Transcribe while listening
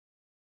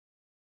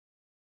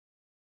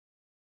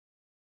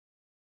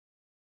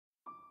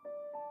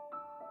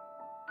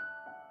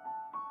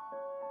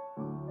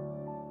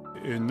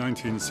In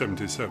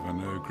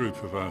 1977, a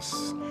group of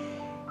us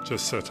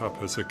just set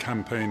up as a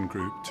campaign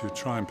group to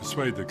try and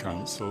persuade the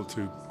council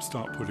to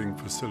start putting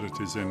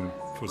facilities in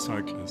for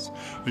cyclists.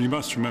 And you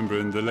must remember,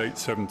 in the late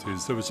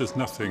 70s, there was just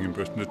nothing in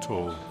Britain at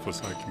all for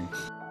cycling.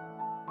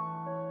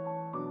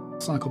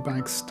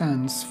 Cyclebag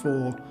stands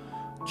for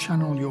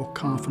Channel Your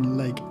Calf and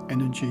Leg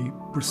Energy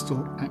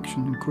Bristol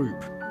Action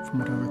Group, from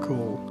what I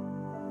recall.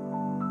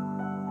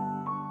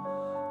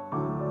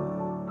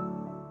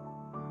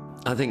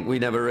 I think we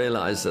never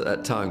realised at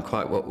that time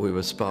quite what we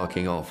were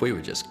sparking off. We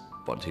were just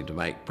wanting to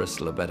make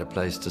Bristol a better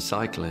place to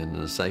cycle in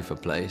and a safer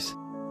place.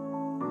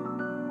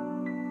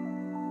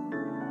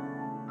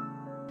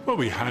 Well,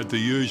 we had the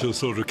usual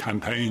sort of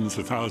campaigns.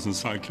 1,000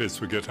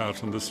 cyclists would get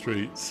out on the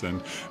streets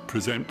and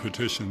present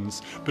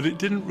petitions, but it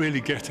didn't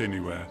really get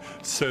anywhere.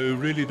 So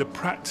really the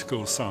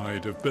practical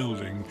side of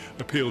building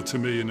appealed to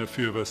me and a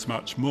few of us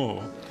much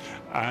more.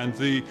 And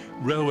the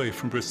railway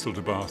from Bristol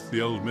to Bath,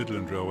 the old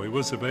Midland Railway,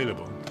 was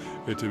available.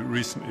 It had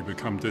recently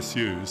become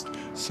disused,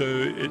 so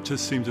it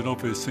just seemed an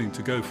obvious thing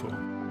to go for.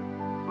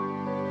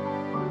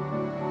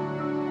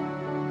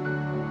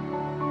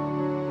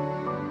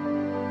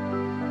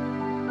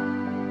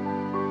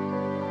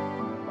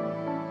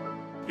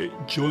 It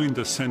joined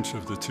the centre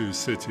of the two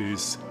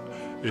cities.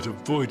 It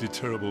avoided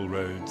terrible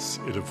roads,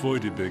 it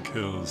avoided big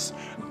hills,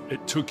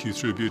 it took you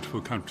through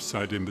beautiful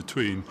countryside in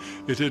between.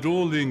 It had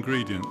all the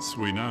ingredients,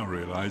 we now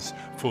realise,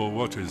 for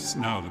what is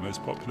now the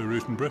most popular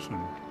route in Britain.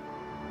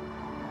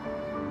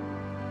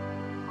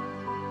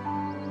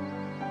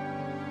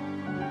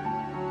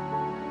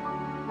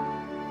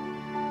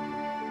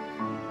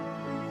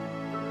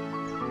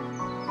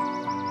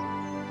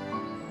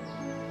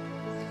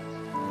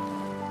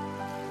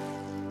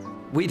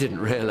 We didn't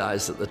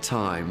realise at the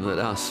time that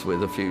us,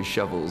 with a few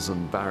shovels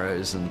and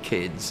barrows and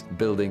kids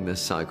building this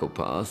cycle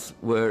path,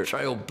 were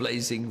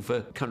trailblazing for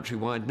a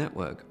countrywide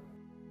network.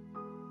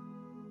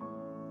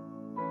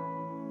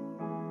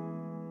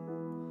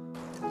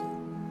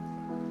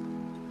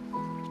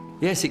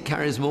 Yes, it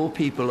carries more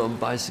people on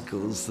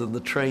bicycles than the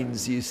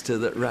trains used to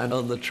that ran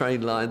on the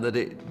train line that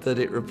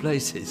it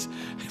replaces,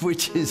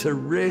 which is a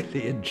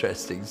really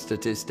interesting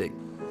statistic.